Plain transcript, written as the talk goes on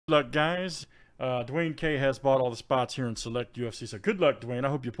luck, guys. Dwayne K has bought all the spots here in Select UFC, so good luck, Dwayne. I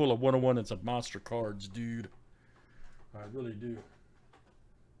hope you pull a 101 and some monster cards, dude. I really do.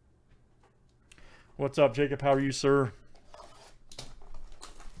 What's up, Jacob? How are you, sir?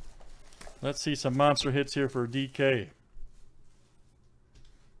 Let's see some monster hits here for DK.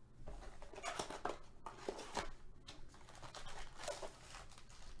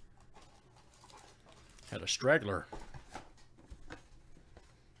 Had a straggler.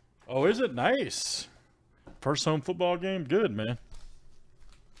 Oh, is it? Nice. First home football game? Good, man.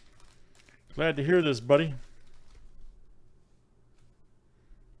 Glad to hear this, buddy.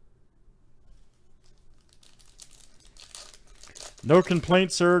 No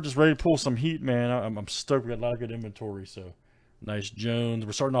complaints, sir. Just ready to pull some heat, man. I'm stoked. We got a lot of good inventory, so nice Jones.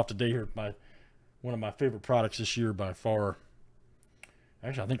 We're starting off the day here with one of my favorite products this year by far.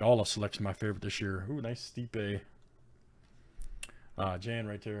 Actually, I think all of Select's my favorite this year. Ooh, nice Stipe. Jan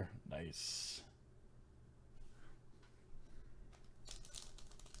right there. Nice.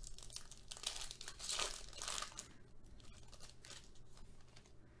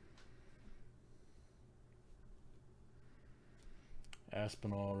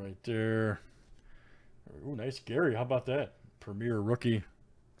 Aspinall right there. Ooh, nice Gary. How about that? Premier rookie.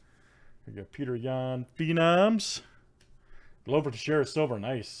 We got Peter Yan. Phenoms. Glover to Share Silver.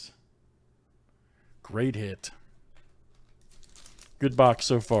 Nice. Great hit. Good box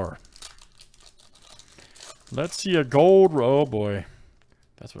so far. Let's see a gold. Oh boy.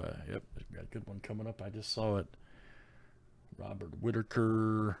 That's what yep. We got a good one coming up. I just saw it. Robert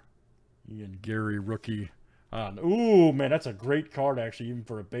Whitaker. Ian Gary rookie. Ooh, man, that's a great card, actually, even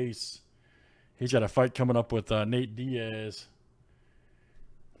for a base. He's got a fight coming up with Nate Diaz.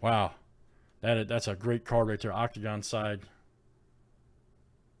 Wow. That's a great card right there. Octagon side.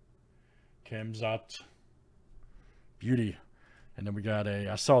 Kemzat. Beauty. And then we got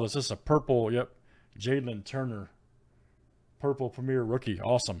I saw this. This is a purple, yep. Jalen Turner. Purple Premier Rookie.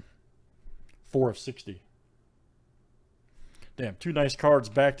 Awesome. 4 of 60. Damn, two nice cards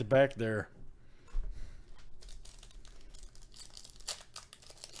back to back there.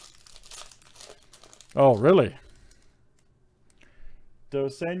 Oh, really?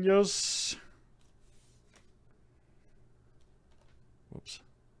 Dos Años. Whoops.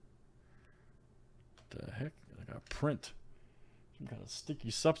 What the heck? I got a print. Some kind of sticky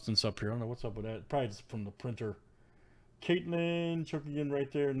substance up here. I don't know what's up with that. Probably just from the printer. Caitlin, Chokian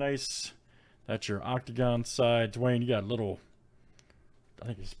right there. Nice. That's your Octagon side. Dwayne, you got a little, I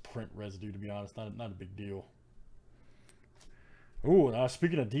think it's print residue, to be honest. Not a big deal. Ooh,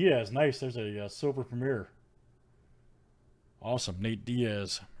 speaking of Diaz, nice. There's a silver Premier. Awesome, Nate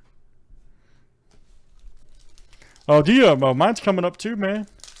Diaz. Oh, Dio, mine's coming up too, man.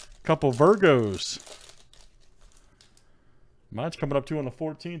 Couple Virgos. Mine's coming up too on the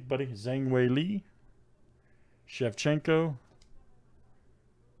 14th, buddy. Zhang Wei Li. Shevchenko.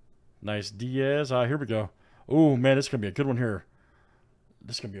 Nice Diaz. Here we go. Ooh, man, this is going to be a good one here.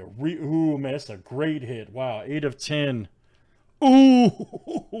 This is going to be ooh, man, it's a great hit. Wow, 8 of 10.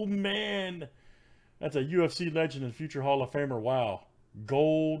 Ooh, man. That's a UFC legend and future Hall of Famer. Wow.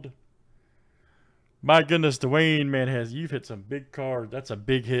 Gold. My goodness, Dwayne, man, you've hit some big cards. That's a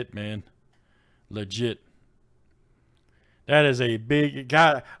big hit, man. Legit. That is a big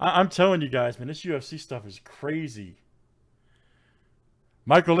guy. I'm telling you guys, man, this UFC stuff is crazy.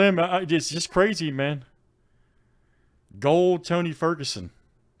 Michael M, it's just crazy, man. Gold Tony Ferguson.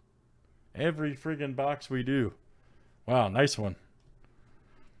 Every friggin' box we do. Wow, nice one.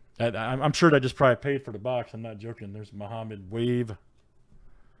 I'm sure that just probably paid for the box. I'm not joking. There's Muhammad Wave.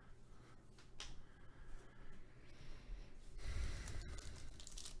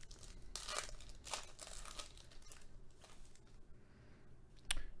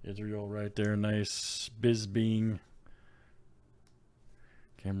 Israel right there. Nice. Bisbing.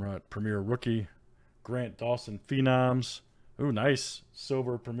 Camrot Premier Rookie. Grant Dawson Phenoms. Ooh, nice.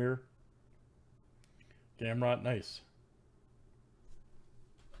 Silver Premier. Gamrot, nice.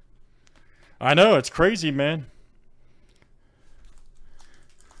 I know, it's crazy, man.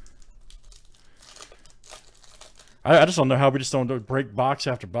 I just don't know how we just don't break box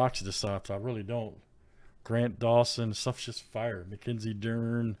after box of this stuff. I really don't. Grant Dawson, stuff's just fire. Mackenzie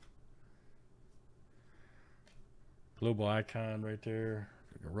Dern. Global Icon right there.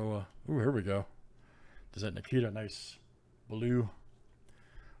 Figueroa. Ooh, here we go. Does that Nikita? Nice. Blue.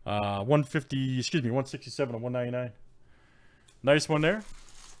 150, excuse me, 167 and 199. Nice one there.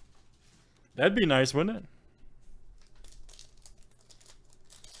 That'd be nice, wouldn't it?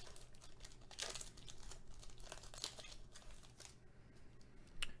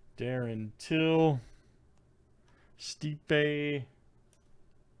 Darren Till. Stipe.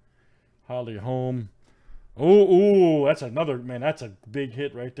 Holly Holm. Oh, that's another, man, that's a big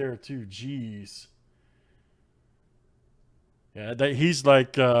hit right there, too. Jeez. Yeah, he's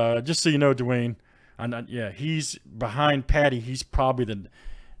like, just so you know, Dwayne, yeah, he's behind Patty. He's probably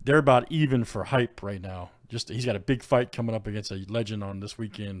they're about even for hype right now. Just he's got a big fight coming up against a legend on this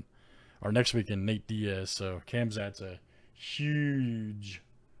weekend or next weekend, Nate Diaz. So Khamzat's a huge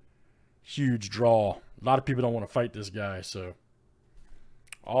draw. A lot of people don't want to fight this guy. So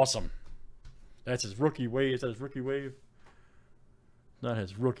awesome. That's his rookie wave. Is that his rookie wave? Not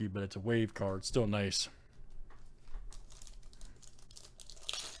his rookie, but it's a wave card. Still nice.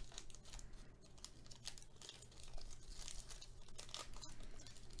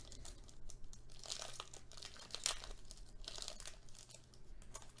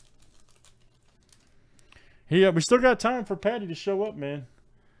 Yeah, we still got time for Patty to show up, man.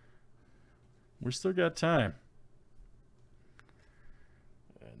 We still got time.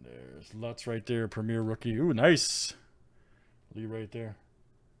 And there's Lutz right there, Premier Rookie. Ooh, nice. Lee right there.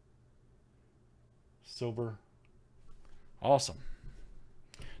 Silver. Awesome.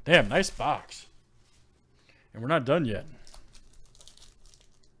 Damn, nice box. And we're not done yet.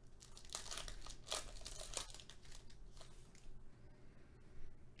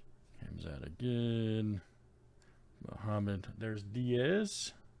 Comes out again. Muhammad. There's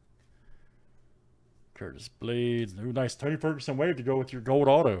Diaz. Curtis Blades. Ooh, nice Tony Ferguson wave to go with your gold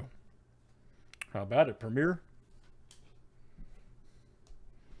auto. How about it, Premier?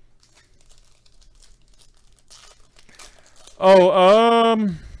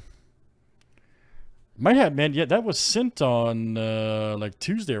 Oh, might have, man. Yeah, that was sent on like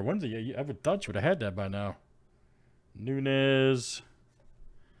Tuesday or Wednesday. Yeah, I would thought you would have had that by now. Nunez.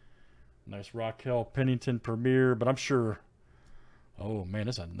 Nice Raquel Pennington Premier, but I'm sure. Oh man,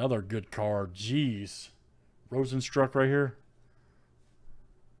 that's another good card. Jeez, Rosenstruck right here.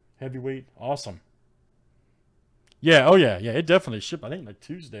 Heavyweight, awesome. Yeah, oh yeah, it definitely shipped. I think like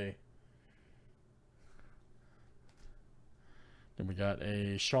Tuesday. Then we got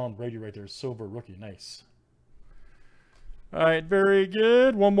a Sean Brady right there, silver rookie, nice. All right, very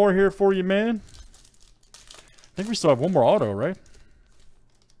good. One more here for you, man. I think we still have one more auto, right?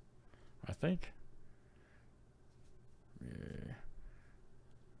 I think. Yeah.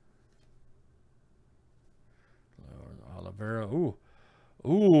 Oliveira.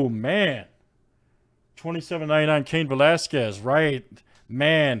 Ooh, man. 27.99 Cain Velasquez, right?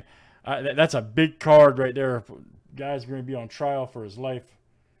 Man, that's a big card right there. Guy's going to be on trial for his life.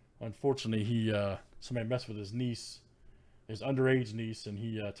 Unfortunately, somebody messed with his niece, his underage niece, and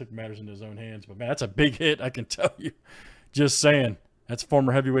he took matters into his own hands. But man, that's a big hit, I can tell you. Just saying. That's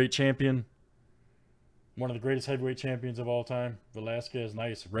former heavyweight champion. One of the greatest heavyweight champions of all time. Velasquez,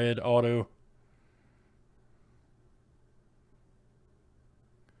 nice red auto.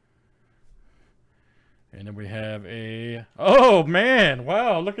 And then we have a... Oh, man.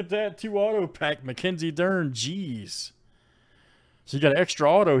 Wow, look at that. 2 auto pack. Mackenzie Dern. Jeez. So you got an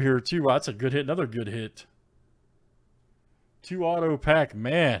extra auto here, too. Wow, that's a good hit. Another good hit. 2 auto pack.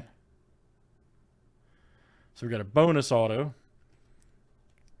 Man. So we got a bonus auto.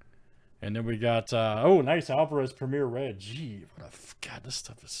 And then we got, oh, nice Alvarez Premier Red. Gee, God, this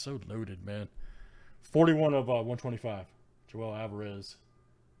stuff is so loaded, man. 41 of 125. Joel Alvarez.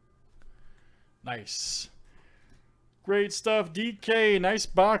 Nice. Great stuff. DK, nice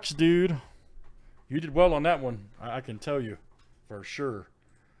box, dude. You did well on that one. I can tell you for sure.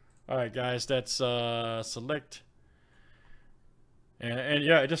 All right, guys, that's select. And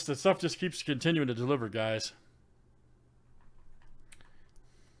yeah, the stuff just keeps continuing to deliver, guys.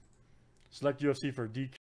 Select UFC for DK.